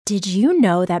Did you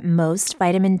know that most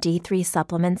vitamin D3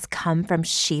 supplements come from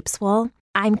sheep's wool?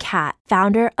 I'm Kat,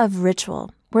 founder of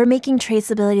Ritual. We're making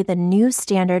traceability the new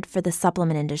standard for the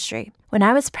supplement industry. When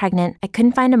I was pregnant, I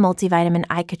couldn't find a multivitamin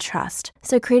I could trust,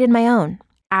 so I created my own.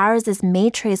 Ours is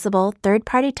made traceable,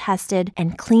 third-party tested,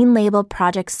 and clean label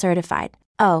project certified.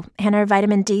 Oh, and our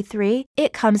vitamin D3,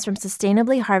 it comes from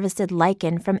sustainably harvested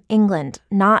lichen from England,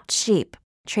 not sheep.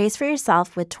 Trace for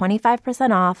yourself with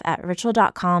 25% off at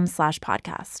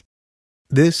ritual.com/podcast.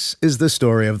 This is the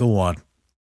story of the one.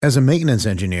 As a maintenance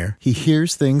engineer, he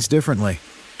hears things differently.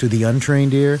 To the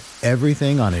untrained ear,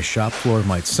 everything on his shop floor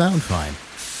might sound fine,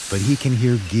 but he can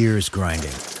hear gears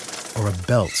grinding or a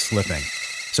belt slipping.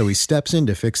 So he steps in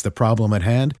to fix the problem at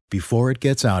hand before it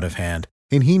gets out of hand.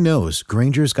 And he knows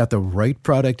Grainger's got the right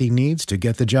product he needs to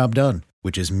get the job done,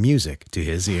 which is music to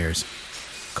his ears.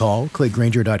 Call, click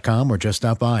Grainger.com, or just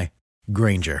stop by.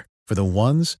 Grainger, for the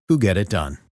ones who get it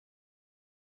done.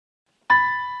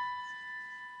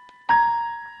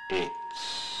 It's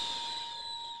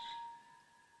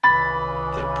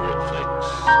the Britflix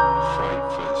Fright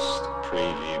Fest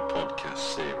Preview Podcast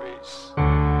Series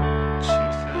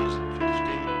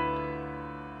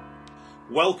 2015.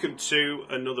 Welcome to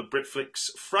another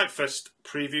Britflix Fright Fest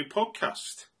Preview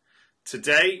Podcast.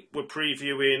 Today we're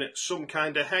previewing Some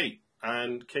Kinda Hate.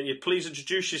 And can you please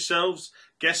introduce yourselves,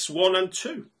 guests 1 and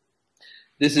 2?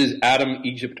 This is Adam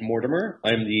Egypt Mortimer.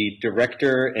 I'm the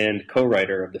director and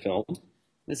co-writer of the film.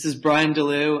 This is Brian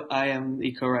DeLeeuw. I am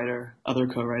the other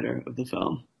co-writer of the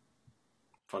film.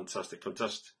 Fantastic. Do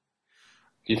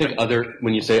you think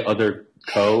when you say other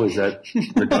co, is that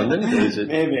redundant? Or is it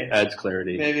Maybe. Adds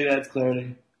clarity? Maybe that's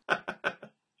clarity.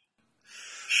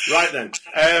 Right then.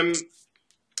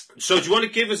 So do you want to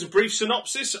give us a brief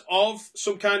synopsis of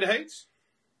Some Kinda Hate?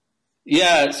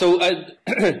 Yeah, so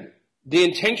the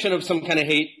intention of Some Kinda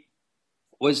Hate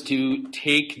was to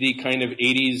take the kind of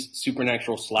 80s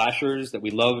supernatural slashers that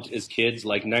we loved as kids,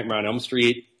 like Nightmare on Elm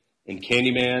Street and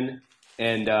Candyman,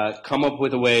 and come up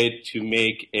with a way to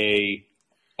make a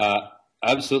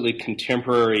absolutely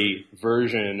contemporary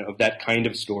version of that kind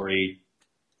of story,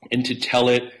 and to tell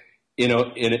it,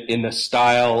 in the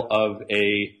style of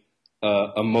a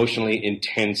emotionally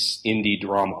intense indie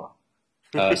drama.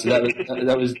 So that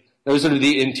was sort of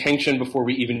the intention before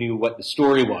we even knew what the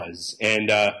story was, and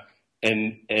the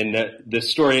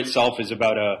story itself is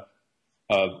about a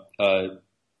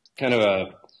kind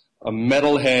of a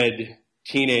metalhead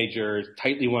teenager,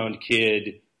 tightly wound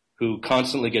kid who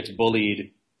constantly gets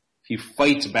bullied. He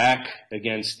fights back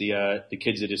against the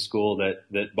kids at his school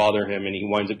that bother him, and he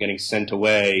winds up getting sent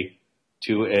away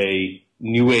to a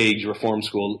New Age reform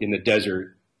school in the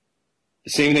desert.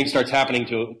 The same thing starts happening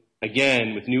to him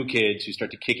again with new kids who start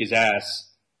to kick his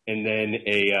ass, and then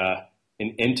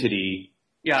an entity.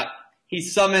 Yeah, he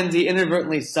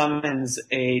inadvertently summons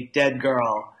a dead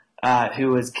girl who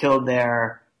was killed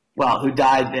there, who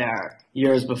died there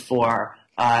years before,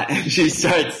 and she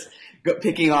starts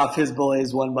picking off his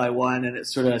bullies one by one, and it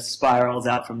sort of spirals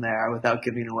out from there without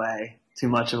giving away too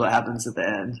much of what happens at the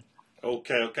end.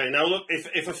 Okay. Now look,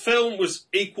 if a film was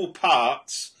equal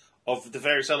parts of the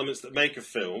various elements that make a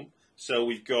film, so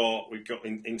we've got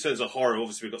in terms of horror,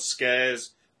 obviously we've got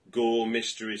scares, gore,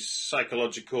 mystery,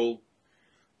 psychological,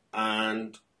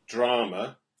 and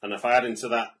drama, and if I add into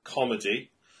that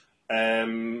comedy,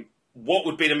 what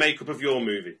would be the makeup of your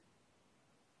movie?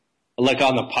 Like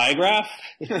on the pie graph?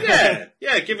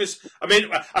 Yeah, give us... I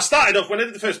mean, I started off, when I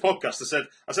did the first podcast,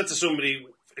 I said to somebody,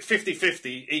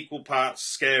 50-50 equal parts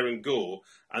scare and gore,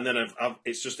 and then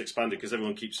it's just expanded because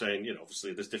everyone keeps saying,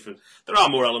 obviously there are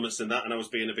more elements than that, and I was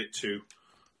being a bit too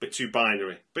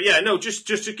binary. But yeah, no, just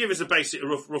to give us a basic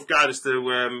rough guide as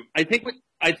to. I think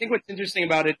what's interesting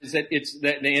about it is that it's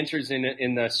that the answers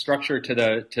in the structure to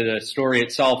the story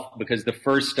itself, because the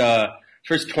first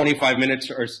 25 minutes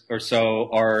or so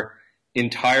are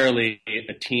entirely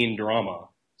a teen drama.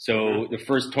 So the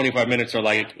first 25 minutes are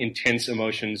like intense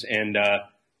emotions, and I've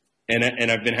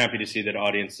been happy to see that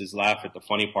audiences laugh at the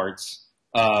funny parts.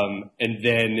 And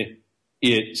then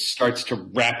it starts to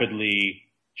rapidly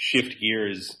shift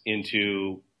gears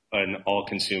into an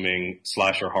all-consuming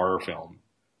slasher horror film.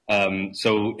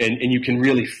 So you can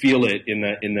really feel it in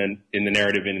the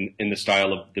narrative, in the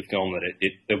style of the film, that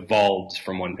it evolves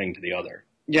from one thing to the other.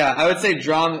 Yeah, I would say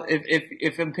drama.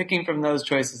 If I'm picking from those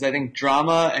choices, I think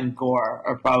drama and gore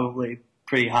are probably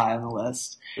pretty high on the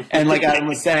list. And like Adam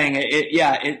was saying,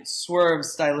 it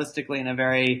swerves stylistically in a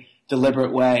very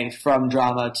deliberate way from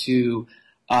drama to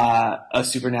a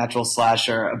supernatural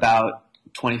slasher about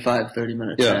 25, 30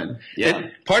 minutes in. Yeah.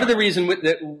 Part of the reason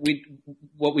that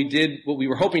what we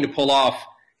were hoping to pull off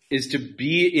is to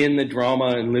be in the drama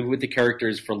and live with the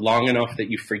characters for long enough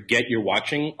that you forget you're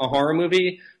watching a horror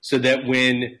movie, so that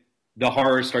when the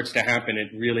horror starts to happen,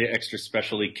 it really extra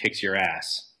specially kicks your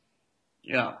ass.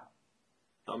 Yeah.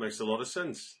 That makes a lot of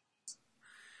sense.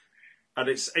 And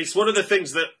it's one of the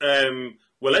things that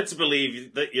we're led to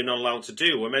believe that you're not allowed to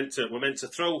do. We're meant to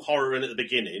throw horror in at the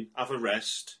beginning, have a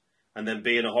rest, and then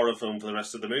be in a horror film for the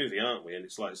rest of the movie, aren't we? And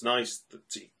it's nice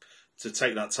to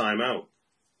take that time out.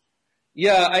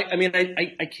 Yeah,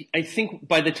 I think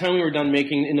by the time we were done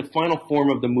making, in the final form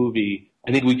of the movie,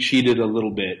 I think we cheated a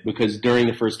little bit, because during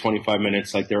the first 25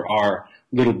 minutes, there are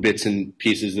little bits and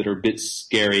pieces that are a bit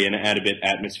scary and add a bit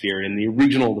atmosphere. And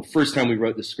the first time we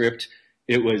wrote the script,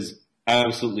 it was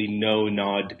absolutely no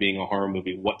nod to being a horror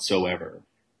movie whatsoever.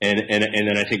 And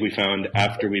then I think we found,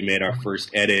 after we made our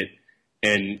first edit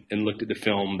and looked at the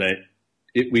film, that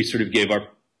we sort of gave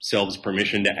ourselves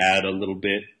permission to add a little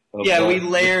bit. We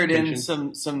layered in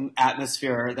some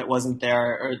atmosphere that wasn't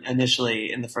there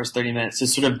initially in the first 30 minutes to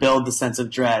sort of build the sense of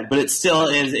dread. But it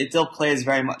still plays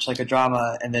very much like a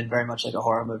drama, and then very much like a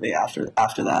horror movie after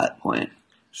that point.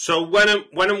 So when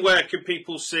and where can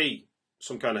people see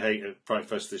Some Kind of Hate at Fright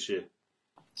Fest this year?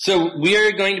 So we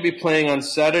are going to be playing on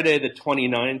Saturday the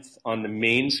 29th on the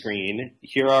main screen.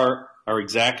 Here are our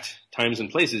exact times and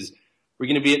places. We're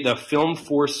going to be at the Film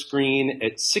Force screen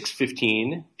at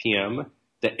 6:15 p.m.,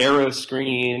 the Arrow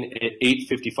screen at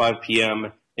 8:55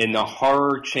 p.m., and the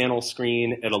Horror Channel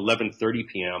screen at 11:30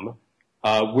 p.m.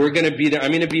 We're going to be there.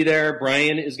 I'm going to be there.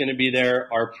 Brian is going to be there.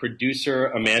 Our producer,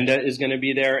 Amanda, is going to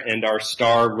be there. And our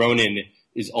star, Ronan,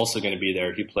 is also going to be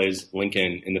there. He plays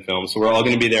Lincoln in the film. So we're all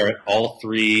going to be there at all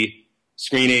three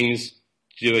screenings,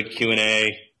 do a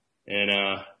Q&A,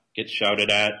 and get shouted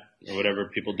at, or whatever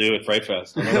people do at Fright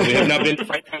Fest. I don't know, we have not been to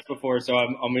Fright Fest before, so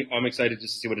I'm excited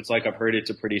just to see what it's like. I've heard it's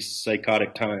a pretty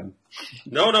psychotic time.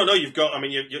 No. You've got,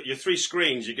 your three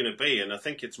screens you're going to be in. I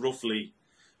think it's roughly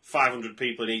 500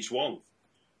 people in each one.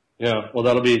 Yeah, well,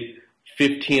 that'll be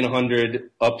 1,500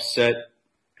 upset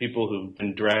people who've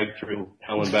been dragged through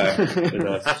hell and back with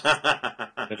us.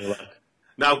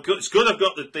 Now, it's good I've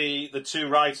got the two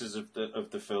writers of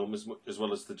the film as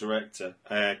well as the director,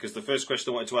 because the first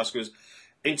question I wanted to ask was,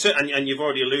 and you've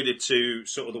already alluded to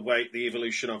sort of the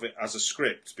evolution of it as a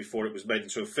script before it was made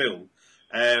into a film.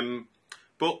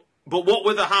 But what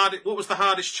was the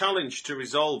hardest challenge to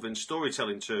resolve in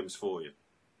storytelling terms for you?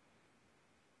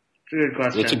 Good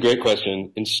question. That's a great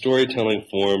question. In storytelling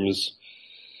forms,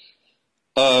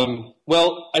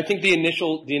 well, I think the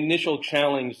initial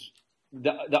challenge,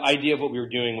 the idea of what we were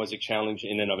doing was a challenge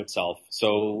in and of itself.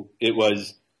 So it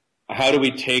was, how do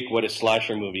we take what a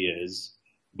slasher movie is,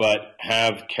 but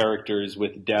have characters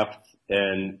with depth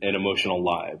and emotional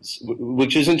lives?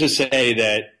 Which isn't to say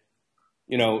that,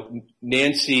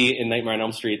 Nancy in Nightmare on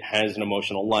Elm Street has an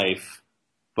emotional life,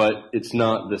 but it's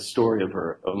not the story of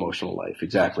her emotional life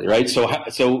exactly, right? So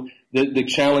the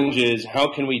challenge is,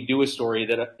 how can we do a story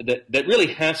that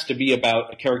really has to be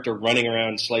about a character running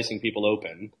around slicing people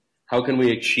open? How can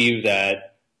we achieve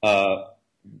that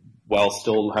while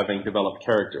still having developed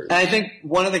characters? And I think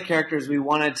one of the characters we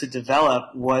wanted to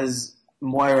develop was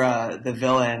Moira, the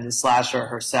villain, the slasher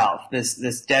herself,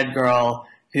 this dead girl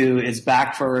who is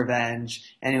back for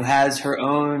revenge and who has her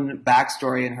own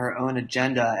backstory and her own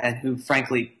agenda, and who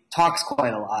frankly talks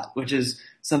quite a lot, which is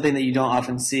something that you don't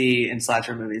often see in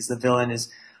slasher movies. The villain is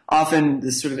often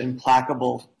this sort of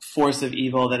implacable force of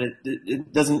evil that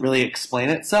it doesn't really explain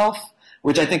itself,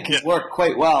 which I think can work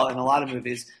quite well in a lot of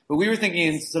movies. But we were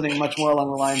thinking something much more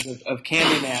along the lines of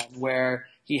Candyman, where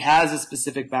he has a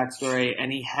specific backstory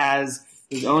and he has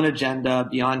his own agenda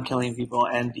beyond killing people,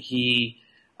 and he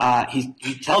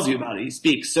tells you about it. He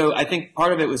speaks. So I think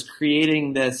part of it was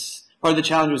part of the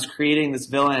challenge was creating this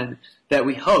villain that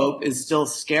we hope is still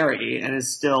scary and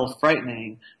is still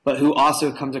frightening, but who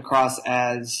also comes across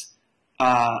as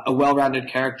a well-rounded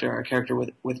character, a character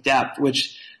with depth,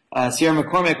 which Sierra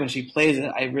McCormick, when she plays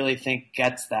it, I really think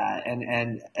gets that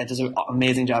and does an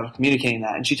amazing job of communicating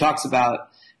that. And she talks about,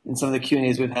 in some of the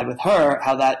Q&As we've had with her,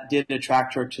 how that did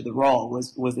attract her to the role,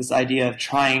 was this idea of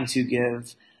trying to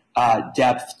give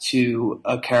depth to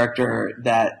a character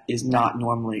that is not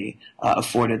normally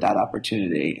afforded that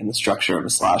opportunity in the structure of a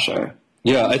slasher.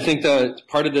 Yeah, I think that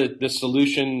part of the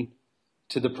solution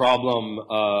to the problem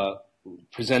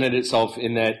presented itself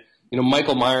in that,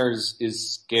 Michael Myers is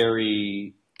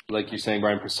scary, like you're saying,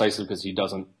 Brian, precisely because he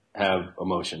doesn't have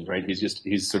emotions, right?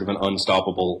 He's sort of an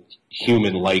unstoppable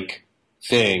human-like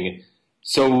thing.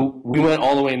 So we went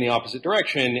all the way in the opposite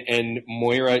direction, and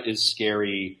Moira is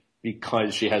scary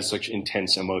because she has such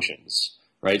intense emotions,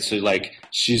 right? So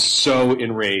she's so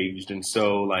enraged and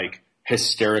so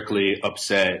hysterically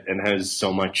upset and has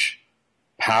so much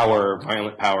power,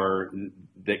 violent power,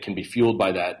 that can be fueled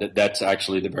by that's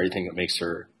actually the very thing that makes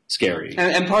her scary.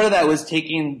 And part of that was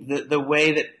taking the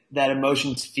way that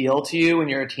emotions feel to you when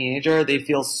you're a teenager. They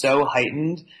feel so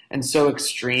heightened and so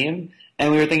extreme.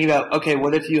 And we were thinking about, okay,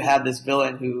 what if you have this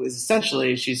villain who is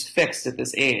essentially, she's fixed at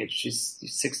this age. She's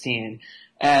 16.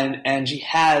 And she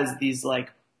has these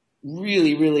like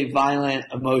really, really violent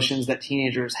emotions that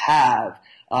teenagers have.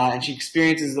 And she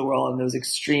experiences the world in those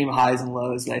extreme highs and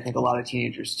lows that I think a lot of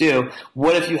teenagers do.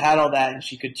 What if you had all that and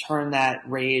she could turn that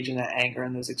rage and that anger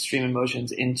and those extreme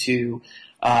emotions into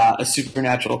a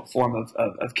supernatural form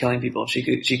of killing people? She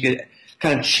could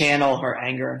kind of channel her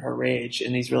anger and her rage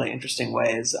in these really interesting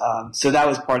ways. So that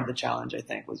was part of the challenge, I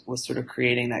think, was sort of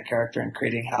creating that character and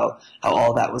creating how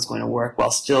all that was going to work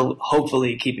while still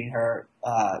hopefully keeping her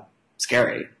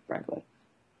scary, frankly.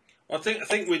 I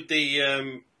think with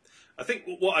the I think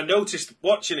what I noticed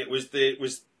watching it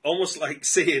was almost like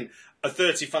seeing a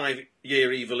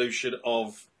 35-year evolution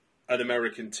of an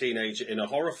American teenager in a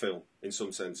horror film in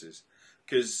some senses.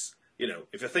 Because, you know,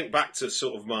 if I think back to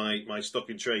sort of my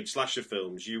stock-in-trade slasher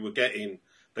films, you were getting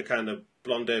the kind of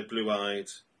blonde-haired, blue-eyed,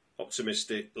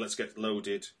 optimistic, let's get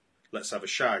loaded, let's have a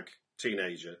shag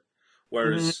teenager.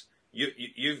 Whereas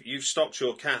you've stocked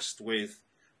your cast with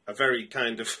a very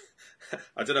kind of,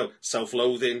 I don't know,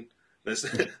 self-loathing.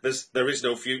 There is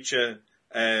no future,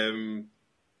 and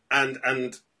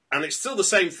it's still the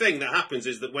same thing that happens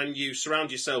is that when you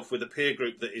surround yourself with a peer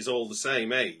group that is all the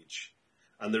same age,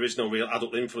 and there is no real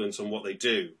adult influence on what they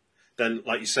do, then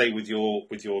like you say with your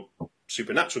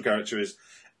supernatural character is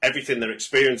everything they're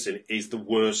experiencing is the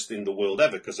worst in the world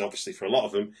ever, because obviously for a lot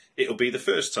of them it'll be the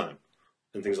first time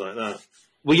and things like that.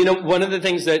 Well, you know, one of the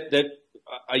things that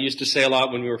I used to say a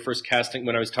lot when we were first casting,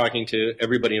 when I was talking to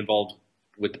everybody involved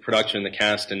with the production, the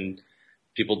cast, and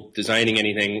people designing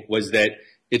anything, was that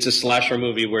it's a slasher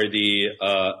movie where the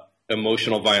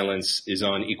emotional violence is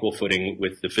on equal footing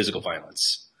with the physical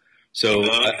violence. So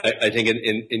I think,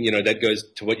 in you know, that goes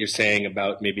to what you're saying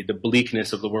about maybe the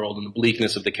bleakness of the world and the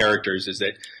bleakness of the characters. Is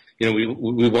that, you know,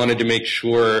 we wanted to make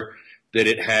sure that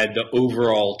it had the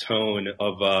overall tone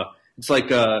of it's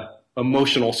like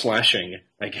emotional slashing,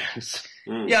 I guess.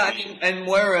 Yeah, I mean, and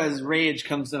Moira's rage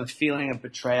comes from a feeling of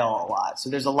betrayal a lot. So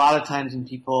there's a lot of times when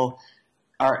people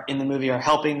are in the movie are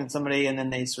helping somebody and then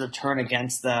they sort of turn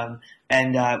against them.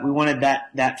 And we wanted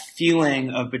that feeling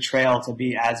of betrayal to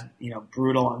be as, you know,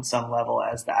 brutal on some level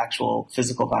as the actual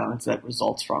physical violence that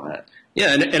results from it.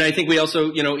 Yeah, and I think we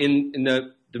also, you know, in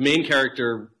the main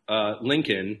character,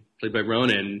 Lincoln, played by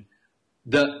Ronan,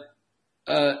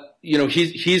 you know,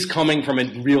 he's coming from a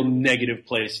real negative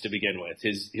place to begin with.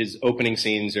 His opening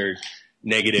scenes are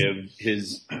negative.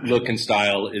 His look and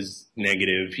style is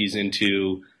negative. He's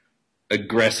into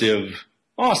aggressive,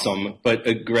 awesome, but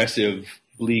aggressive,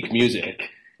 bleak music.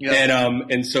 Yep.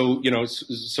 And so, you know,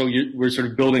 we're sort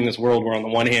of building this world where on the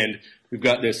one hand, we've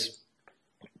got this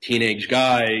teenage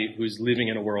guy who's living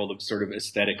in a world of sort of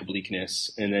aesthetic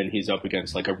bleakness, and then he's up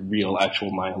against like a real actual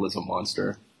nihilism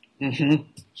monster. Mm-hmm.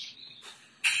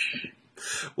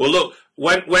 Well, look,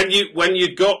 when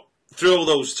you got through all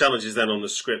those challenges then on the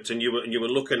script, and you were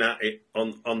looking at it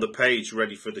on the page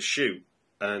ready for the shoot,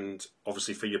 and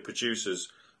obviously for your producers,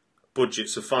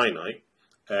 budgets are finite.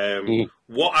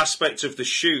 What aspect of the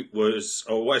shoot was,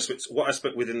 or what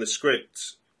aspect within the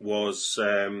script was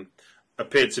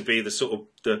appeared to be the sort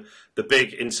of the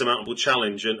big insurmountable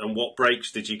challenge, and what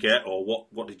breaks did you get, or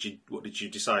what did you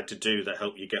decide to do that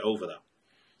helped you get over that?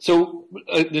 So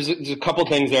there's a couple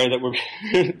things there that were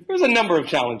there's a number of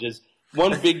challenges.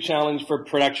 One big challenge for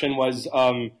production was,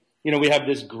 you know, we have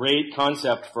this great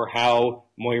concept for how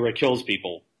Moira kills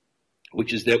people,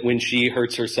 which is that when she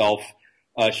hurts herself,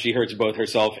 she hurts both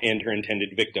herself and her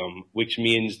intended victim, which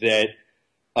means that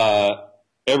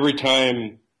every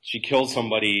time she kills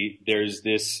somebody, there's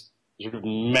this sort of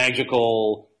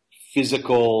magical,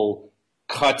 physical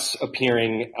cuts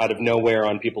appearing out of nowhere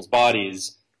on people's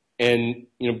bodies. And,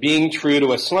 you know, being true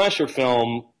to a slasher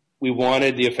film, we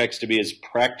wanted the effects to be as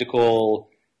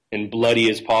practical and bloody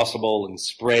as possible and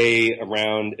spray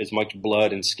around as much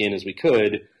blood and skin as we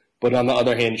could. But on the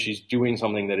other hand, she's doing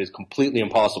something that is completely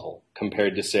impossible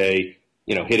compared to, say,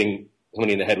 you know, hitting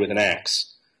somebody in the head with an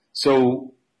axe.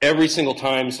 So every single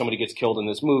time somebody gets killed in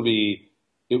this movie,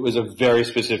 it was a very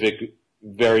specific,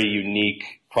 very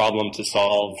unique problem to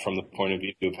solve from the point of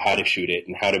view of how to shoot it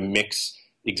and how to mix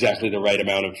exactly the right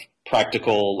amount of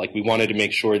practical. Like, we wanted to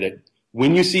make sure that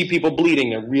when you see people bleeding,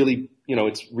 they're really, you know,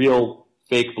 it's real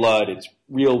fake blood, it's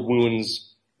real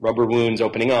wounds, rubber wounds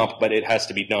opening up, but it has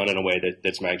to be done in a way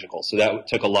that's magical. So that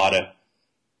took a lot of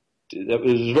it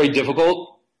was very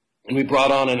difficult. And we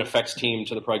brought on an effects team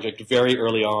to the project very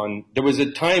early on. There was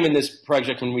a time in this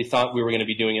project when we thought we were going to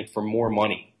be doing it for more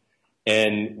money.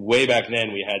 And way back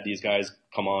then, we had these guys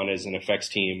come on as an effects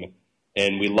team,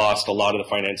 and we lost a lot of the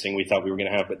financing we thought we were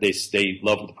going to have. But they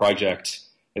loved the project,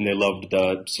 and they loved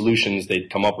the solutions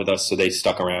they'd come up with us, so they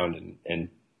stuck around. And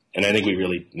I think we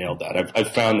really nailed that.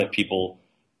 I've found that people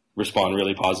respond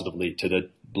really positively to the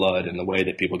blood and the way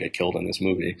that people get killed in this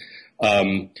movie.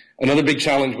 Another big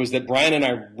challenge was that Brian and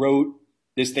I wrote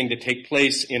this thing to take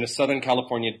place in a Southern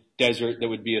California desert that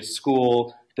would be a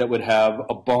school that would have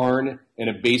a barn and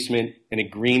a basement and a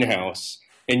greenhouse.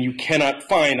 And you cannot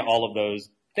find all of those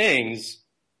things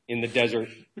in the desert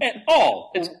at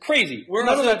all. It's crazy. We're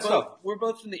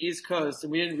both from the East Coast,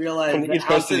 and we didn't realize from the East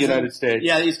Coast of the United States.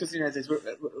 Yeah, the East Coast of the United States.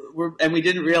 And we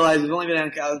didn't realize we've only been out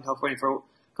in California for a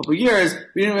couple of years.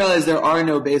 We didn't realize there are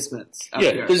no basements.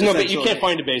 Yeah, there's no. You can't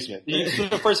find a basement.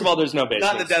 First of all, there's no basement.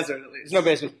 Not in the desert, at least. There's no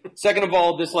basement. Second of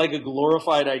all, this like a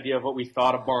glorified idea of what we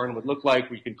thought a barn would look like.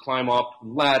 We could climb up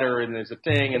ladder, and there's a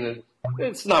thing, and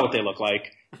it's not what they look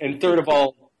like. And third of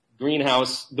all,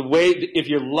 greenhouse. The way, if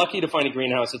you're lucky to find a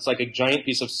greenhouse, it's like a giant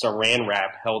piece of saran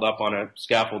wrap held up on a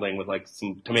scaffolding with like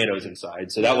some tomatoes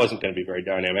inside. So that wasn't going to be very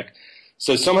dynamic.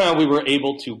 So somehow we were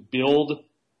able to build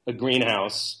a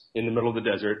greenhouse in the middle of the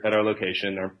desert at our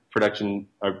location. Our production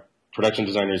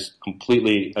designers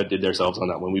completely did themselves on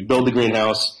that one. We built the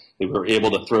greenhouse. We were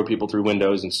able to throw people through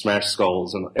windows and smash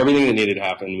skulls and everything that needed to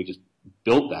happen. We just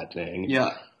built that thing.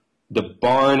 Yeah. The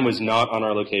barn was not on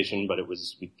our location, but it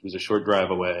was a short drive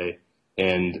away.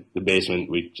 And the basement,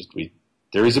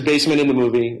 there is a basement in the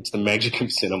movie. It's the magic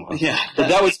of cinema. Yeah. But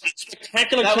that was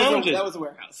spectacular challenges. That was a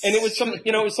warehouse. And it was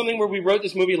something where we wrote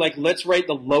this movie like, let's write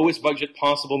the lowest budget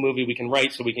possible movie we can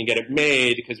write so we can get it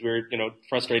made because we're,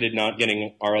 frustrated not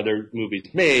getting our other movies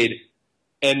made.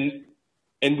 And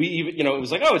we even, it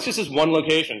was like, oh, it's just this one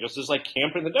location, just this like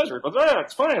camp in the desert. But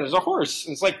it's fine. There's a horse.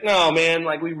 And it's like, no, man,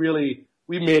 like we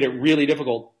made it really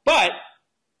difficult. But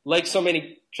like so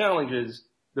many challenges,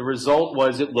 the result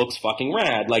was it looks fucking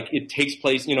rad. Like it takes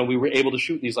place, we were able to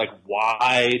shoot these like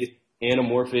wide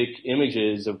anamorphic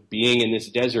images of being in this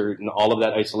desert and all of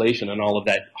that isolation and all of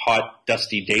that hot,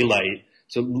 dusty daylight.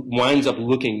 So it winds up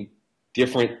looking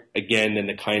different again than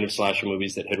the kind of slasher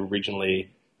movies that had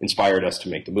originally inspired us to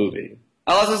make the movie.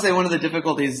 I'll also say one of the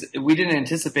difficulties, we didn't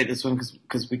anticipate this one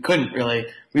because we couldn't really.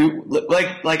 We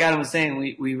like Adam was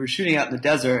saying, we were shooting out in the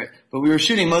desert, but we were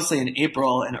shooting mostly in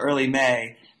April and early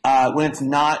May, when it's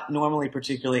not normally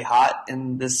particularly hot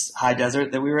in this high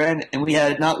desert that we were in, and we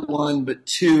had not one but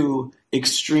two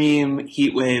extreme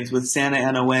heat waves with Santa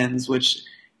Ana winds, which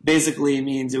basically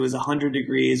means it was 100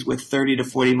 degrees with 30 to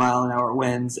 40 mile an hour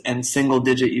winds and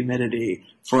single-digit humidity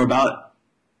for about,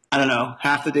 I don't know,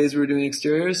 half the days we were doing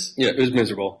exteriors. Yeah, it was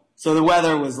miserable. So the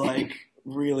weather was like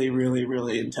really, really,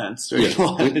 really intense during a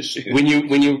lot of the shoot. When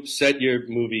you set your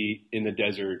movie in the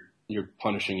desert, you're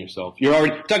punishing yourself. You're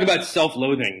already talk about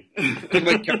self-loathing. Talk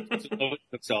about characters loathing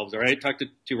themselves. All right, talk to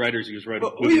two writers who just wrote.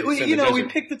 We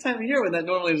picked the time of year when that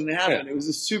normally doesn't happen. Yeah. It was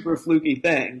a super fluky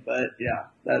thing, but yeah,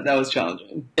 that was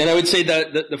challenging. And I would say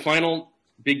that the final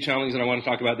big challenge that I want to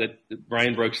talk about that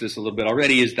Brian broached this a little bit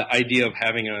already is the idea of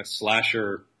having a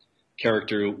slasher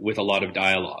character with a lot of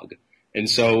dialogue. And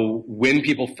so when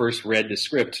people first read the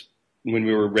script, when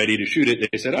we were ready to shoot it,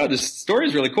 they said, oh, this story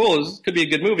is really cool. This could be a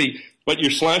good movie, but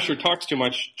your slasher talks too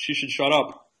much. She should shut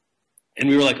up. And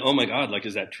we were like, oh my God, like,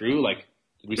 is that true? Like,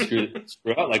 did we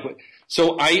screw out? Like,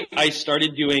 so I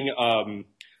started doing,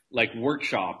 like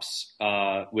workshops,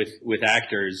 with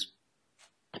actors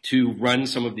to run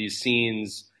some of these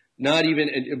scenes, not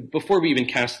even before we even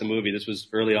cast the movie. This was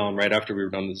early on, right after we were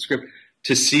done with the script,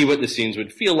 to see what the scenes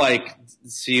would feel like,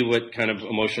 see what kind of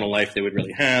emotional life they would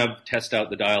really have, test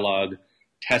out the dialogue,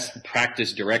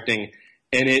 practice directing.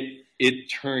 And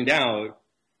it turned out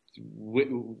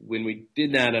when we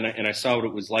did that and I saw what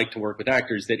it was like to work with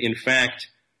actors that in fact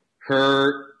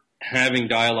her having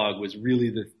dialogue was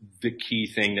really the key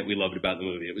thing that we loved about the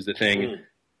movie. It was the thing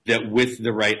that with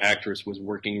the right actress was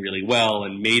working really well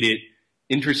and made it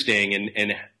interesting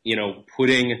and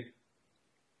putting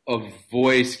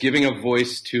giving a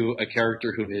voice to a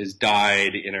character who has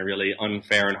died in a really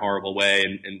unfair and horrible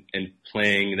way and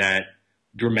playing that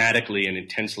dramatically and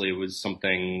intensely was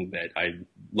something that I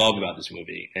loved about this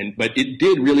movie. But it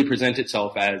did really present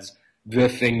itself as the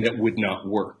thing that would not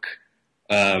work.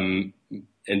 And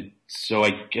so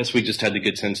I guess we just had the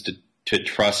good sense to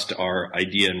trust our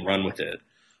idea and run with it.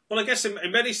 Well, I guess in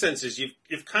many senses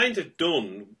you've kind of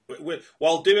done,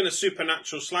 while doing a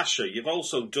supernatural slasher, you've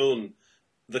also done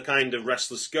the kind of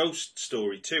Restless Ghost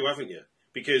story too, haven't you?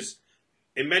 Because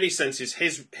in many senses,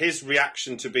 his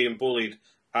reaction to being bullied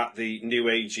at the New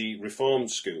Agey reform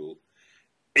school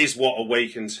is what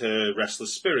awakens her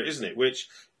restless spirit, isn't it? Which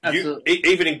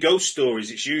even in ghost stories,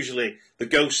 it's usually the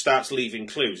ghost starts leaving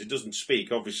clues. It doesn't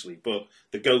speak, obviously, but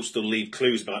the ghost will leave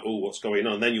clues about, oh, what's going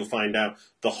on. Then you'll find out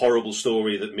the horrible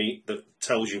story that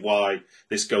tells you why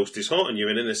this ghost is haunting you.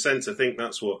 And in a sense, I think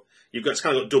that's what you've got. It's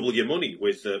kind of got double your money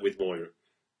with Moira.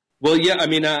 Well, yeah, I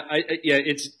mean,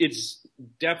 it's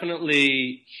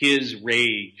definitely his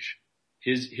rage,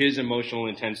 his emotional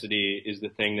intensity is the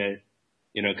thing that,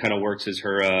 you know, kind of works as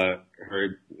her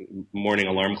morning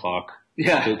alarm clock.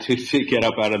 Yeah. To get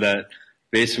up out of that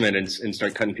basement and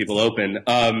start cutting people open.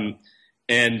 I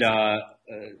mean,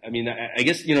 I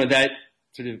guess, you know, that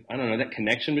sort of, I don't know, that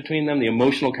connection between them, the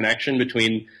emotional connection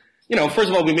between, you know, first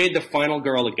of all, we made the final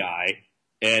girl a guy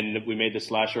and we made the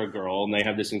slasher a girl, and they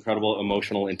have this incredible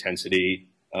emotional intensity.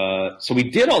 So we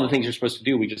did all the things you're supposed to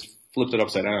do. We just flipped it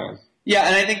upside down. Yeah,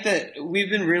 and I think that we've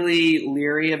been really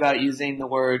leery about using the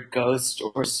word ghost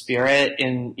or spirit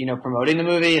in, you know, promoting the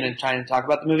movie and in trying to talk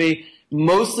about the movie.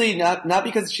 Mostly not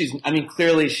because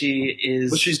clearly she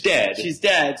is. Well, she's dead. She's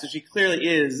dead, so she clearly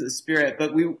is a spirit.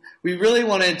 But we really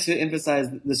wanted to emphasize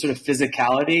the sort of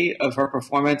physicality of her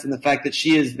performance and the fact that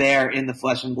she is there in the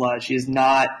flesh and blood. She is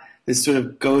not this sort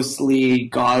of ghostly,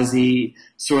 gauzy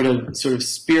sort of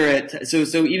spirit.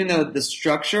 So even though the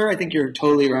structure, I think you're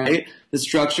totally right. The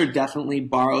structure definitely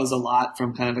borrows a lot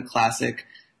from kind of a classic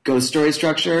ghost story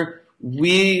structure.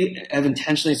 We have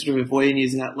intentionally sort of avoided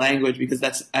using that language because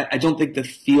I don't think the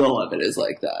feel of it is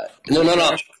like that. No.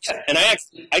 And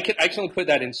I could actually put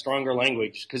that in stronger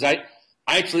language because I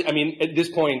mean, at this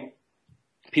point,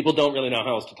 people don't really know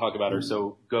how else to talk about her.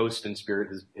 So ghost and spirit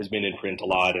has been in print a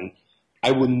lot, and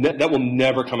that will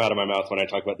never come out of my mouth when I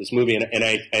talk about this movie. And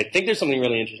I think there's something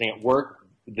really interesting at work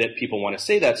that people want to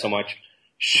say that so much.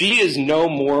 She is no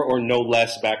more or no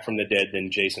less back from the dead than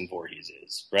Jason Voorhees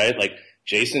is, right? Like,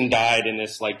 Jason died in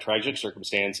this, like, tragic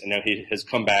circumstance, and now he has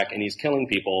come back and he's killing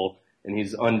people and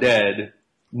he's undead.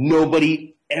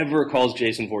 Nobody ever calls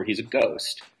Jason Voorhees a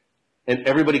ghost. And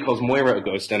everybody calls Moira a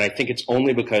ghost, and I think it's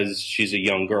only because she's a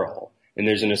young girl. And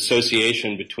there's an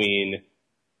association between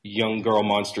young girl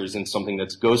monsters and something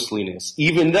that's ghostliness,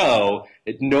 even though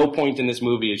at no point in this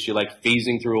movie is she, like,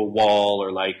 phasing through a wall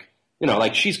or, like, you know,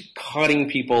 like, she's cutting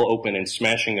people open and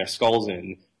smashing their skulls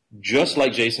in, just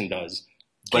like Jason does.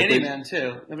 Candyman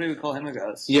too. Nobody would call him a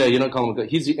ghost. Yeah, you don't call him a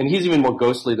ghost. He's even more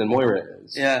ghostly than Moira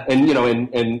is. Yeah. And, you know,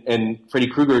 and Freddy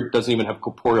Krueger doesn't even have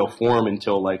corporeal form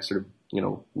until, like, sort of, you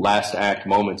know, last act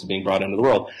moments of being brought into the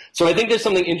world. So I think there's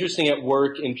something interesting at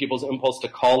work in people's impulse to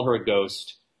call her a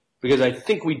ghost, because I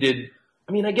think we did.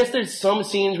 I mean, I guess there's some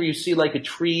scenes where you see, like, a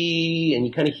tree and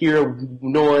you kind of hear a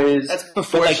noise. That's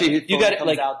before like, she you got comes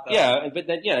like, out, though. Yeah, but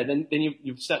then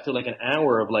you've sat through like an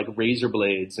hour of, like, razor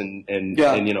blades and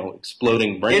you know,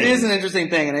 exploding brains. It is an interesting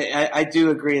thing, and I do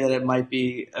agree that it might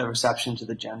be a reception to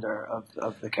the gender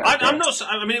of the character. I'm not.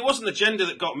 I mean, it wasn't the gender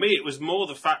that got me. It was more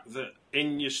the fact that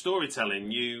in your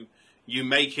storytelling, you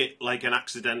make it like an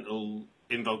accidental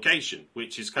invocation,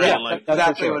 which is kind of like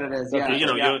exactly what it is. Okay, you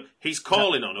know, he's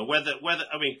calling on her. Whether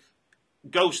I mean,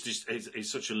 ghost is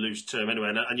such a loose term anyway,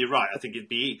 and you're right. I think it'd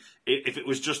be if it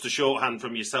was just a shorthand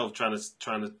from yourself trying to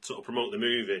sort of promote the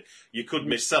movie, you could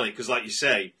missell it because, like you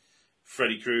say,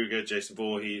 Freddy Krueger, Jason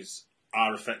Voorhees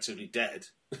are effectively dead,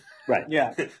 right?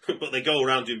 Yeah, but they go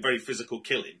around doing very physical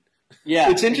killing.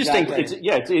 Yeah, it's interesting.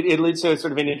 Exactly. It leads to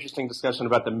sort of an interesting discussion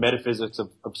about the metaphysics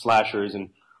of slashers and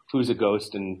who's a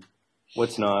ghost and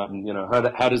what's not, and, you know,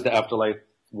 how does the afterlife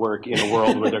work in a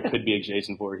world where there could be a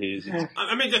Jason Voorhees?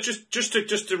 I mean,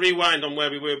 just to rewind on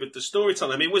where we were with the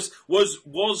storytelling. I mean,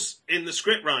 was in the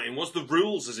script writing, was the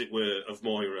rules, as it were, of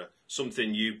Moira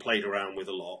something you played around with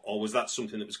a lot, or was that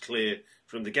something that was clear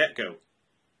from the get-go?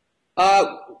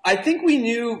 I think we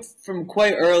knew from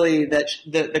quite early that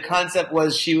the concept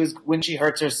was when she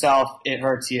hurts herself, it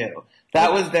hurts you.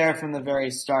 That was there from the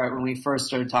very start when we first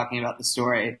started talking about the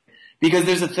story. Because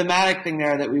there's a thematic thing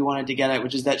there that we wanted to get at,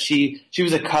 which is that she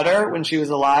was a cutter when she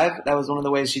was alive. That was one of the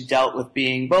ways she dealt with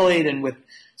being bullied and with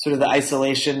sort of the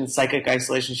isolation, psychic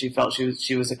isolation she felt.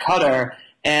 She was a cutter.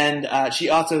 And she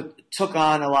also took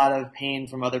on a lot of pain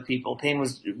from other people. Pain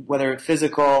was whether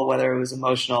physical, whether it was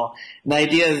emotional. And the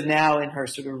idea is now in her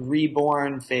sort of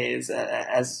reborn phase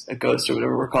as a ghost or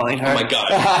whatever we're calling her. Oh my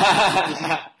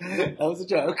God. That was a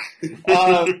joke.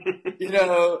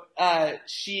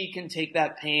 She can take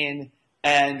that pain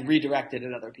and redirect it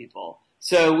at other people.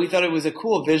 So we thought it was a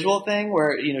cool visual thing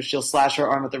where, you know, she'll slash her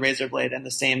arm with the razor blade and the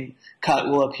same cut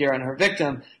will appear on her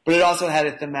victim. But it also had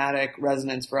a thematic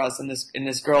resonance for us. And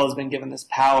this girl has been given this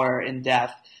power in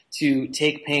death to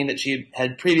take pain that she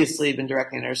had previously been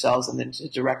directing at herself and then to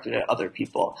direct it at other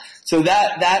people. So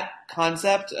that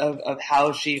concept of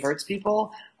how she hurts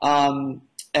people,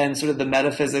 and sort of the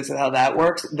metaphysics of how that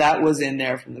works, that was in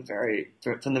there from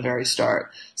the very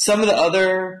start. Some of the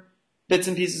other bits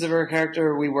and pieces of her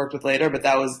character we worked with later, but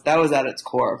that was at its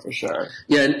core for sure.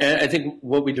 Yeah, and I think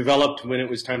what we developed when it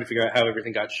was time to figure out how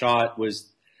everything got shot was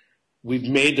we've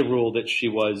made the rule that she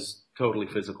was totally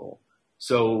physical.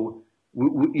 So,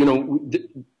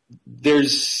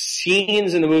 there's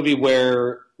scenes in the movie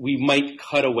where we might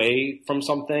cut away from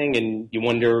something and you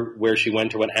wonder where she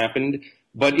went or what happened.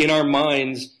 But in our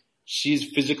minds, she's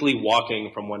physically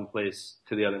walking from one place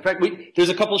to the other. In fact, there's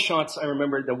a couple shots I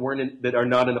remember that are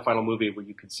not in the final movie where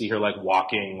you could see her like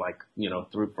walking, like,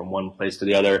 through from one place to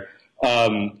the other.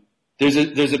 There's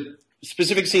a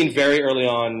specific scene very early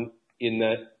on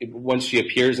once she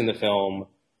appears in the film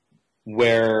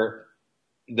where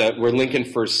Lincoln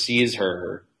first sees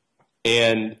her.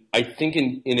 And I think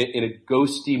in a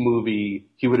ghosty movie,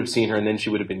 he would have seen her and then she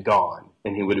would have been gone.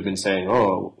 And he would have been saying,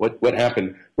 oh, what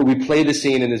happened? But we play the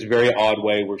scene in this very odd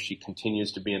way where she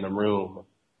continues to be in the room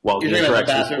while he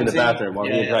interacts in the bathroom, while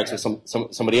he interacts with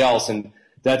somebody else. And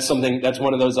that's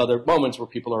one of those other moments where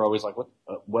people are always like,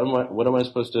 how am I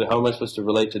supposed to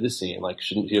relate to this scene? Like,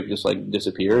 shouldn't he have just like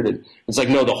disappeared? And it's like,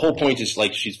 no, the whole point is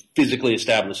like she's physically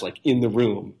established like in the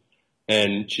room.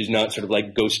 And she's not sort of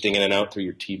like ghosting in and out through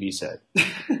your TV set.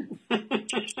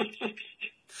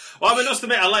 Well, I must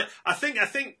admit, I think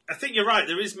you're right.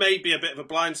 There is maybe a bit of a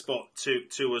blind spot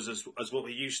to us as what we're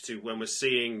used to when we're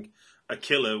seeing a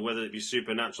killer, whether it be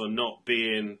supernatural or not,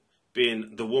 being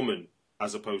the woman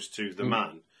as opposed to the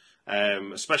man.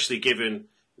 Especially given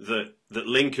that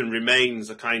Lincoln remains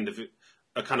a kind of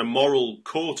moral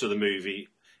core to the movie,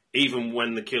 even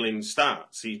when the killing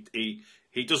starts.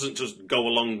 He doesn't just go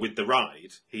along with the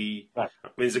ride.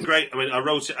 It's a great. I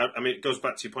wrote it. It goes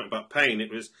back to your point about pain.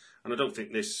 It was, and I don't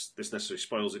think this necessarily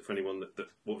spoils it for anyone that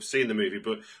won't see in the movie.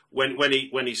 But when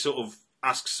he sort of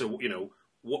asks her,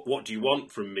 what do you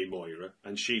want from me, Moira?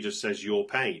 And she just says, your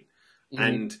pain. Mm-hmm.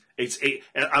 And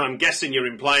and I'm guessing you're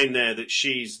implying there that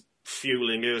she's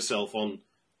fueling herself on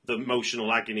the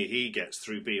emotional agony he gets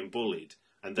through being bullied,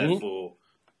 and therefore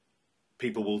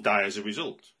people will die as a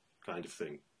result, kind of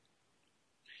thing.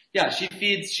 Yeah, she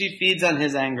feeds on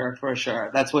his anger for sure.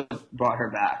 That's what brought her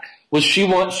back. Well, she's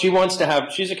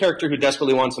a character who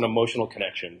desperately wants an emotional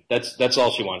connection. That's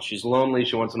all she wants. She's lonely,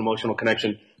 she wants an emotional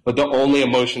connection, but the only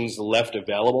emotions left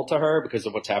available to her because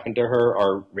of what's happened to her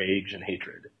are rage and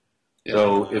hatred. Yeah.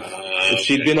 So if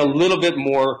she'd been a little bit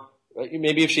more,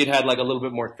 maybe if she'd had like a little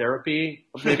bit more therapy,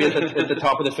 maybe at the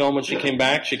top of the film when she came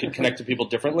back, she could connect to people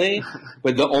differently.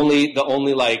 But the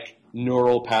only like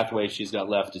neural pathway she's got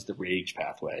left is the rage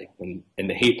pathway and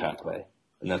the hate pathway,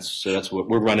 and that's what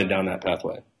we're running down that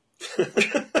pathway. Like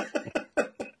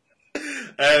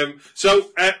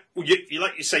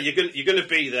you say, you're going to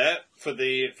be there for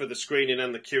the screening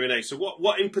and the Q&A. So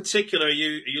what in particular are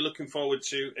you looking forward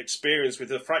to experience with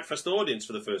the Fright Fest audience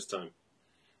for the first time?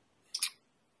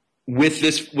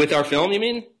 With our film, you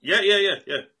mean? Yeah.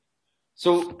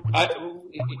 So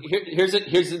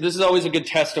this is always a good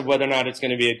test of whether or not it's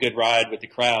going to be a good ride with the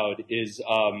crowd. Is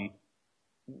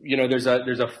there's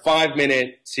a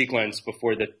 5-minute sequence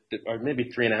before or maybe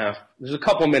 3.5. There's a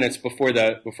couple minutes before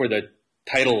the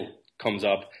title comes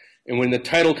up, and when the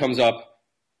title comes up,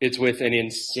 it's with an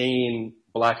insane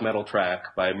black metal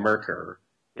track by Mortimer.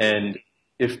 And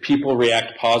if people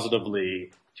react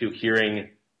positively to hearing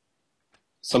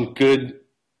some good,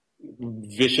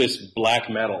 vicious black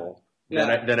metal,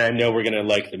 then I know we're going to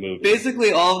like the movie.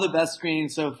 Basically, all of the best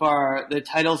screenings so far, the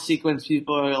title sequence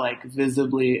people are like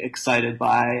visibly excited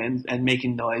by and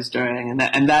making noise during,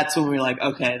 and that's when we're like,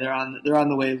 okay, they're on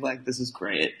the wavelength. This is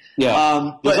great.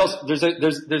 Yeah.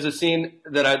 There's a scene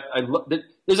that I love.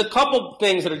 There's a couple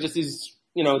things that are just these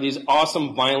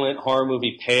awesome violent horror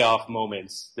movie payoff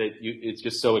moments that it's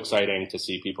just so exciting to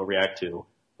see people react to.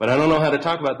 But I don't know how to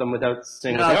talk about them without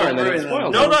saying what they are, and then it's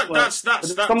spoiled. No, that's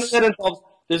something that involves.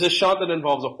 There's a shot that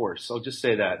involves a horse. I'll just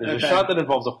say that. There's a shot that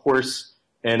involves a horse,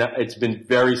 and it's been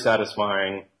very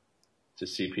satisfying to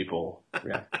see people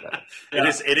react to that.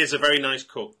 It is a very nice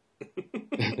cut.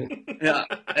 Yeah.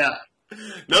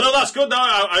 No, that's good. No,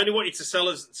 I only want you to sell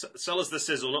us the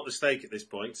sizzle, not the steak at this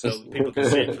point, so people can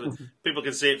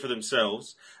see it for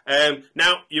themselves.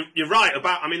 Now you're right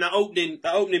about.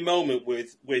 That opening moment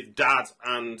with Dad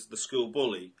and the school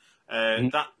bully.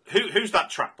 Who's that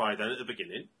track by then at the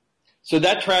beginning? So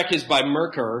that track is by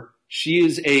Mortimer. She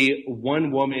is a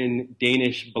one-woman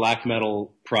Danish black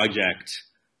metal project.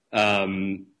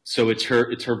 So it's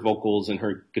her vocals and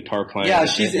her guitar playing. Yeah,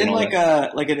 she's in like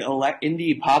an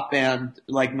indie pop band.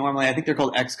 Like normally, I think they're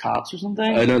called Ex Cops or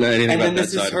something. I don't know anything and about then that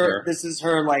this is side her. of her. This is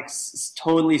her like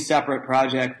totally separate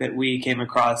project that we came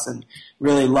across and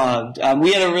really loved.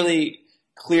 We had a really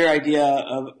clear idea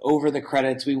of over the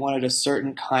credits. We wanted a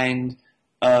certain kind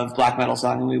of black metal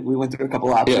song, and we went through a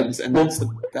couple options, and that's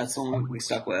the one we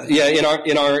stuck with. Yeah,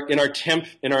 in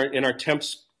our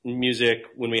temps music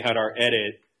when we had our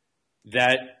edit,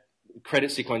 that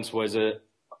credit sequence was a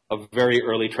very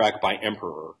early track by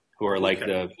Emperor, who are like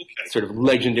the sort of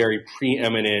legendary,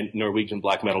 preeminent Norwegian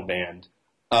black metal band.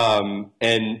 And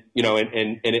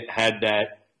it had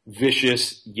that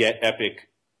vicious yet epic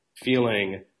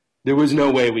feeling. There was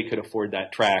no way we could afford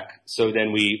that track. So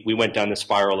then we went down the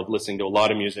spiral of listening to a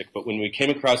lot of music. But when we came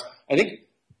across, I think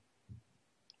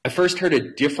I first heard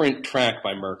a different track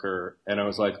by Merker, and I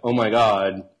was like, oh my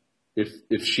God,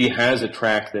 if she has a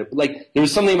track that, like, there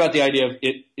was something about the idea of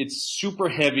it's super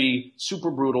heavy, super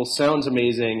brutal, sounds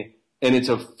amazing, and it's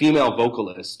a female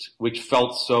vocalist, which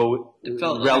felt so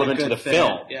relevant to the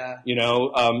film. Yeah.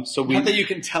 So not that you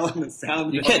can tell in the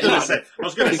sound. You can't. I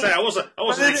was going to say I wasn't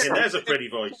thinking there's a pretty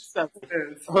voice.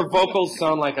 Her vocals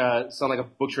sound like a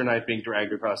butcher knife being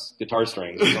dragged across guitar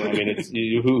strings. I mean,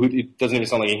 it doesn't even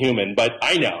sound like a human, but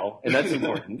I know, and that's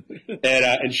important.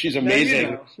 And she's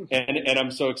amazing, and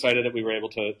I'm so excited that we were able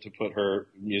to put her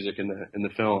music in the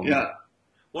film. Yeah.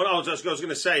 Well, I was going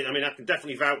to say, I mean, I can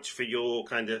definitely vouch for your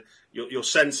kind of your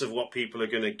sense of what people are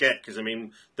going to get, because I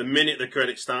mean, the minute the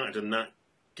credits started and that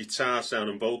guitar sound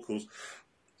and vocals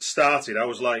started, I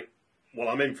was like, well,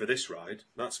 I'm in for this ride,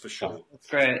 that's for sure. That's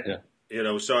great.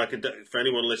 Yeah. So I could, for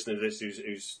anyone listening to this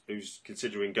who's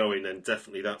considering going, then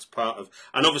definitely that's part of,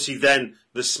 and obviously then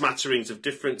the smatterings of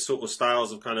different sort of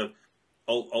styles of kind of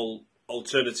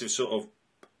alternative sort of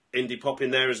indie pop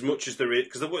in there, as much as there is,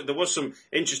 because there was some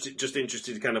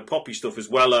interested kind of poppy stuff as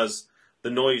well as the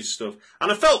noise stuff. And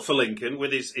I felt for Lincoln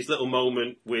with his little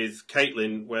moment with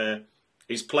Caitlin where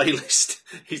his playlist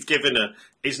he's given her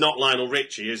is not Lionel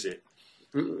Richie, is it?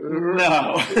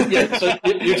 No. Yeah. So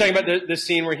you're talking about the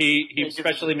scene where he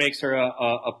especially makes her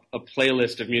a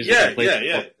playlist of music.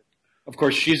 Yeah. Of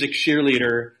course, she's a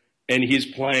cheerleader, and he's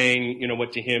playing,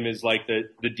 what to him is like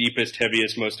the deepest,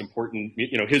 heaviest, most important,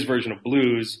 his version of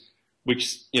blues,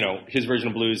 which, his version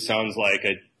of blues sounds like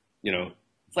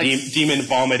demon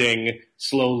vomiting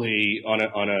slowly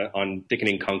on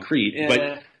thickening concrete. Yeah.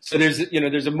 But so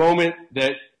there's a moment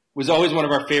that was always one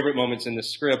of our favorite moments in the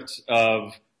script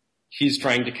of he's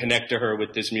trying to connect to her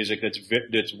with this music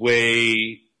that's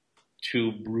way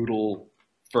too brutal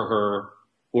for her,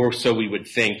 or so we would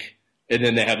think. And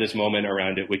then they have this moment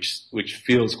around it, which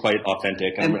feels quite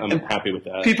authentic. I'm happy with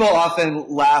that. People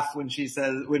often laugh when she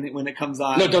says when it comes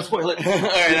on. No, don't spoil it. All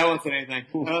right, I won't say anything.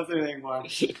 I won't say anything more.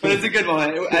 But it's a good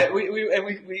one.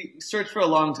 We searched for a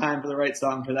long time for the right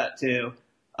song for that too.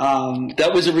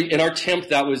 That was in our temp.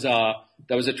 That was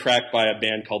a track by a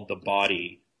band called The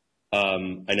Body,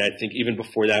 and I think even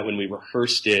before that, when we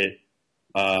rehearsed it,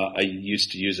 I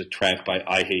used to use a track by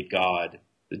I Hate God,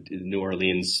 the New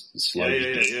Orleans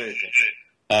sludge.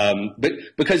 But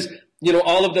because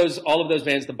all of those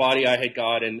bands, The Body, I Hate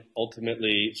God, and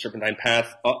ultimately Serpentine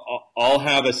Path, all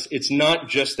have it's not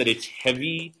just that it's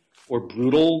heavy or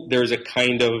brutal. There's a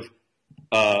kind of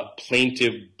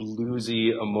plaintive,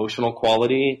 bluesy, emotional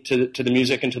quality to the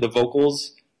music and to the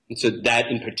vocals. And so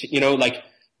that in particular, like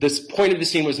this point of the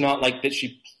scene was not like that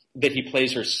he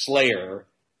plays her Slayer,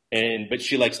 but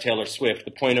she likes Taylor Swift.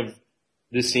 The point of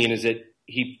this scene is that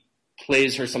he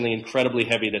plays her something incredibly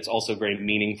heavy that's also very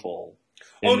meaningful.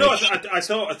 Oh no, I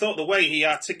thought the way he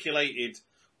articulated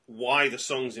why the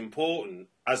song's important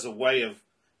as a way of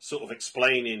sort of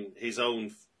explaining his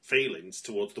own feelings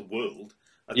towards the world,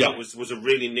 I thought was a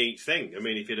really neat thing. I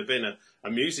mean, if you'd have been a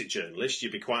music journalist,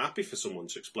 you'd be quite happy for someone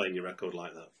to explain your record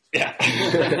like that. Yeah.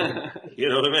 You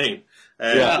know what I mean?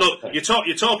 Look,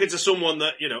 you're talking to someone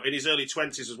that, in his early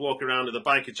 20s was walking around with a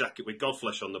biker jacket with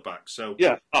Godflesh on the back. So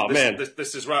yeah. Oh, man.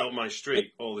 This is right up my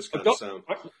street, all this kind of sound.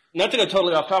 Not to go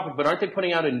totally off topic, but aren't they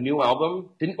putting out a new album?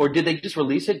 Did they just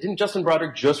release it? Didn't Justin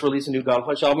Broderick just release a new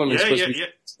Godflesh album? It's supposed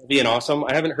to be an awesome.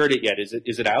 I haven't heard it yet.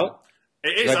 Is it out?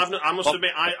 It is. I must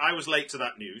admit, I was late to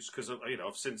that news because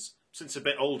I've since a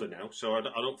bit older now, so I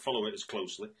don't follow it as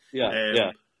closely.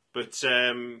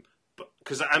 But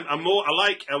because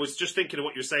I was just thinking of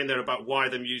what you were saying there about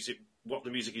what the music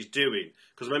is doing.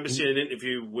 Because I remember seeing an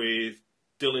interview with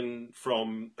Dylan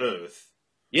from Earth.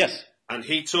 Yes, and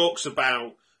he talks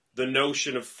about the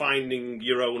notion of finding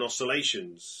your own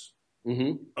oscillations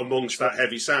amongst that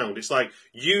heavy sound. It's like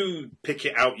you pick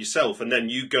it out yourself, and then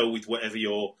you go with whatever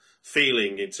you're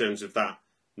feeling in terms of that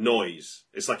noise.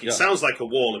 It's like it sounds like a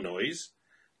wall of noise,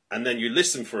 and then you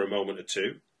listen for a moment or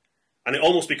two, and it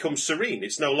almost becomes serene.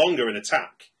 It's no longer an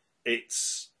attack.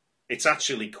 It's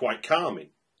actually quite calming.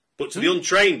 But to the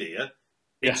untrained ear,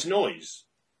 it's noise.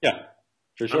 Yeah,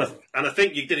 for sure. And I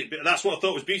think you did it. That's what I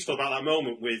thought was beautiful about that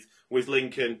moment with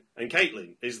Lincoln and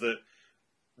Caitlin, is that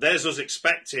there's us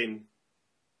expecting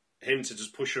him to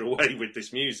just push her away with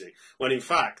this music, when in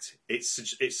fact it's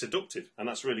seductive, and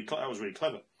that was really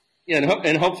clever. Yeah,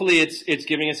 and hopefully it's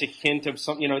giving us a hint of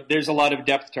some. There's a lot of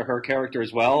depth to her character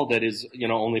as well that is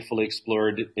only fully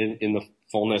explored in the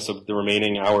fullness of the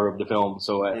remaining hour of the film.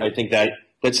 So I think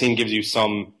that scene gives you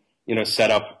some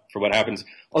setup for what happens.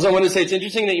 Also, I want to say it's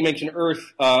interesting that you mentioned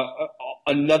Earth.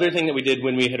 Another thing that we did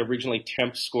when we had originally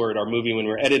temp scored our movie when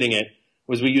we were editing it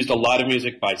was we used a lot of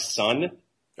music by Sun.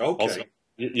 Okay. Also,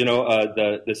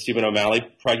 the Stephen O'Malley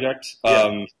project,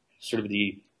 sort of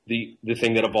the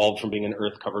thing that evolved from being an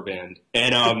Earth cover band,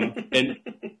 and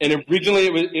originally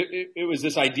it was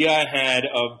this idea I had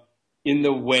of, in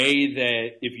the way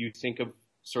that if you think of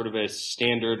sort of a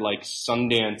standard like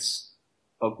Sundance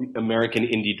of American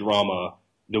indie drama,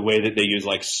 the way that they use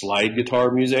like slide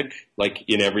guitar music, like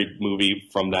in every movie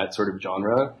from that sort of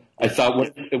genre, I thought,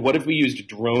 what if we used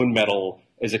drone metal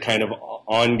as a kind of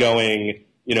ongoing,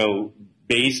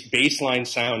 baseline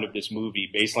sound of this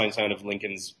movie, baseline sound of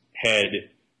Lincoln's head,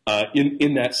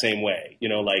 in that same way,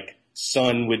 like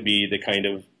Sun would be the kind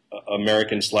of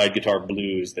American slide guitar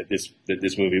blues that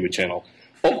this movie would channel.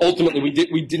 Ultimately,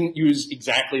 we didn't use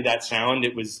exactly that sound.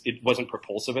 It wasn't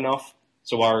propulsive enough,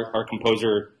 so our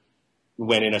composer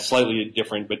went in a slightly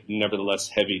different but nevertheless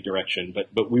heavy direction.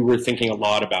 But we were thinking a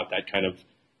lot about that kind of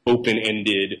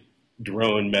open-ended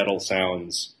drone metal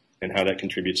sounds and how that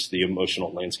contributes to the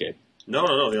emotional landscape. No.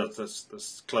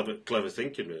 That's clever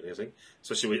thinking, really. I think,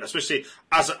 especially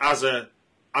as a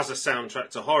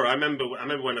soundtrack to horror. I remember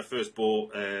when I first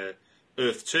bought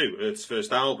Earth 2, Earth's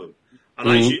first album, and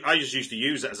I just used to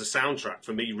use it as a soundtrack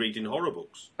for me reading horror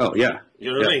books. Oh yeah,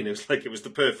 you know what I mean? It's like it was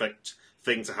the perfect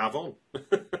thing to have on.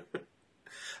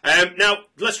 Now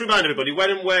let's remind everybody, when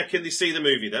and where can they see the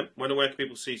movie? Then when and where can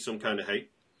people see Some Kind of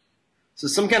Hate? So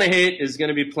Some Kind of Hate is going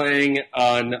to be playing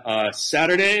on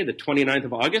Saturday, the 29th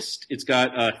of August. It's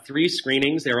got 3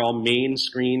 screenings. They're all main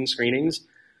screenings.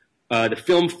 The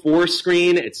Film 4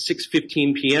 screen at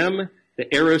 6:15 p.m.,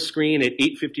 the Arrow screen at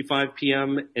 8:55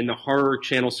 p.m., and the Horror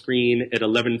Channel screen at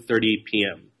 11:30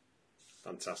 p.m.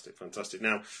 Fantastic.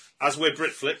 Now, as we're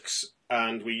Britflix,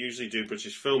 and we usually do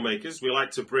British filmmakers, we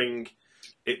like to bring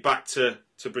it back to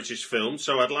British film.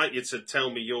 So I'd like you to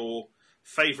tell me your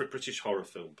favourite British horror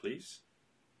film, please.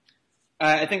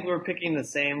 I think we're picking the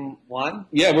same one.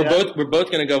 Yeah, we're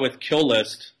both going to go with Kill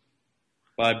List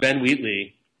by Ben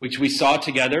Wheatley, which we saw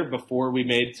together before we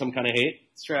made Some Kind of Hate.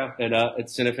 It's true. At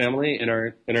Cine Family in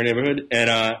our neighborhood,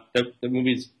 and the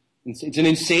movie's it's an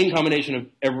insane combination of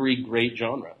every great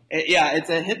genre.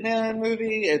 It's a Hitman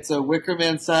movie. It's a Wicker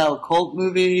Man style cult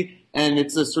movie, and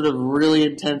it's a sort of really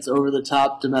intense, over the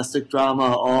top domestic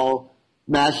drama all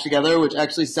mashed together, which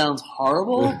actually sounds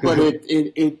horrible, but it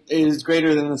is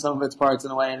greater than the sum of its parts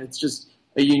in a way, and it's just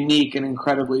a unique and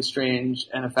incredibly strange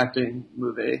and affecting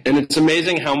movie. And it's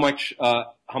amazing how much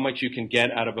you can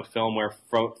get out of a film where,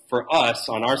 for us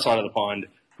on our side of the pond,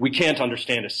 we can't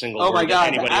understand a single word that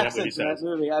anybody in that movie says.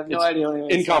 Movie. I have no idea what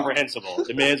it is. Incomprehensible.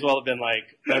 It may as well have been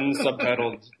like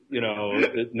unsubtitled,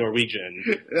 Norwegian.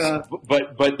 Yeah.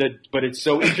 But it's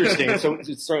so interesting. It's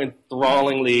so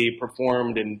enthrallingly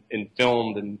performed and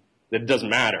filmed, and that it doesn't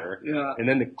matter. Yeah. And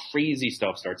then the crazy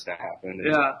stuff starts to happen.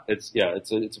 Yeah. It's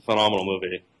a phenomenal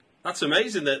movie. That's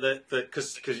amazing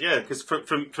because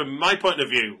from my point of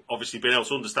view, obviously being able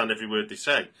to understand every word they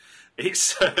say,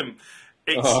 it's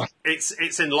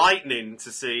enlightening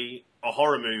to see a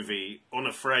horror movie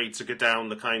unafraid to go down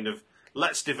the kind of,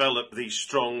 let's develop these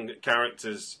strong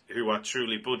characters who are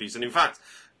truly buddies. And in fact,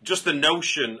 just the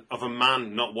notion of a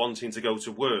man not wanting to go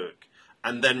to work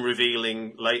and then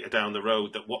revealing later down the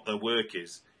road that what their work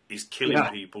is killing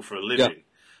people for a living.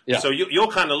 Yeah. So you're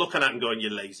kind of looking at him going,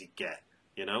 you lazy get.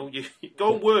 You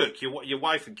go and work. Your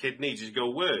wife and kid needs you to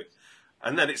go work.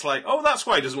 And then it's like, oh, that's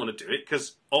why he doesn't want to do it,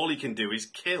 because all he can do is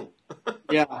kill.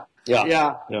 Yeah,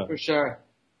 for sure.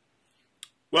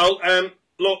 Well,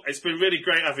 look, it's been really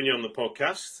great having you on the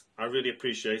podcast. I really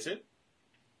appreciate it.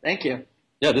 Thank you.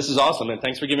 Yeah, this is awesome, and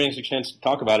thanks for giving us a chance to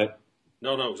talk about it.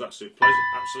 No, it was absolute pleasure.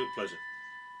 Absolute pleasure.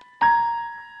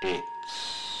 It's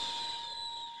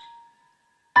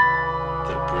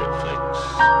the Britflix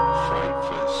Fright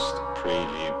Fest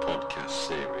Preview Podcast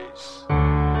Series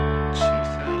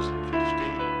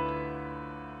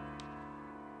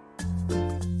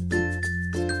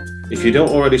 2015. If you don't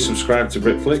already subscribe to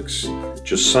Britflix,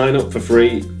 just sign up for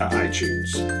free at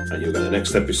iTunes and you'll get the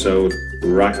next episode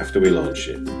right after we launch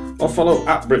it. Or follow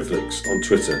at Britflix on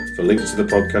Twitter for links to the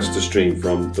podcast to stream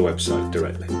from the website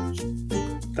directly.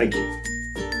 Thank you.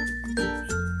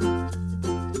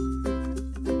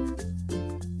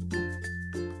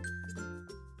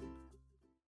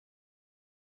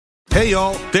 Hey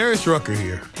y'all, Darius Rucker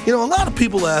here. You know, a lot of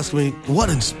people ask me, what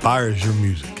inspires your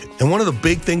music? And one of the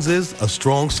big things is a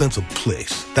strong sense of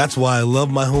place. That's why I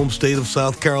love my home state of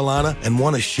South Carolina and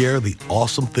want to share the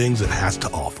awesome things it has to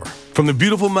offer. From the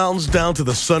beautiful mountains down to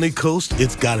the sunny coast,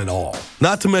 it's got it all.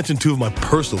 Not to mention two of my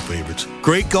personal favorites,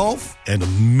 great golf and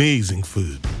amazing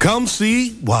food. Come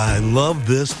see why I love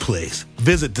this place.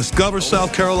 Visit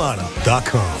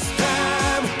discoversouthcarolina.com.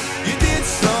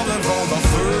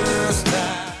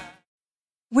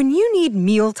 When you need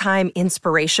mealtime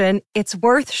inspiration, it's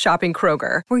worth shopping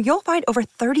Kroger, where you'll find over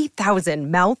 30,000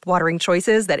 mouth-watering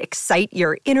choices that excite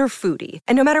your inner foodie.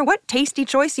 And no matter what tasty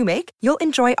choice you make, you'll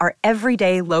enjoy our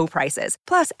everyday low prices,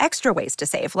 plus extra ways to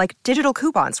save, like digital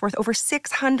coupons worth over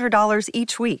 $600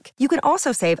 each week. You can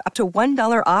also save up to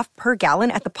 $1 off per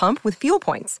gallon at the pump with fuel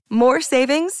points. More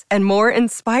savings and more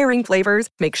inspiring flavors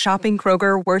make shopping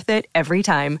Kroger worth it every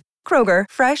time. Kroger,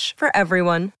 fresh for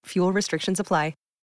everyone. Fuel restrictions apply.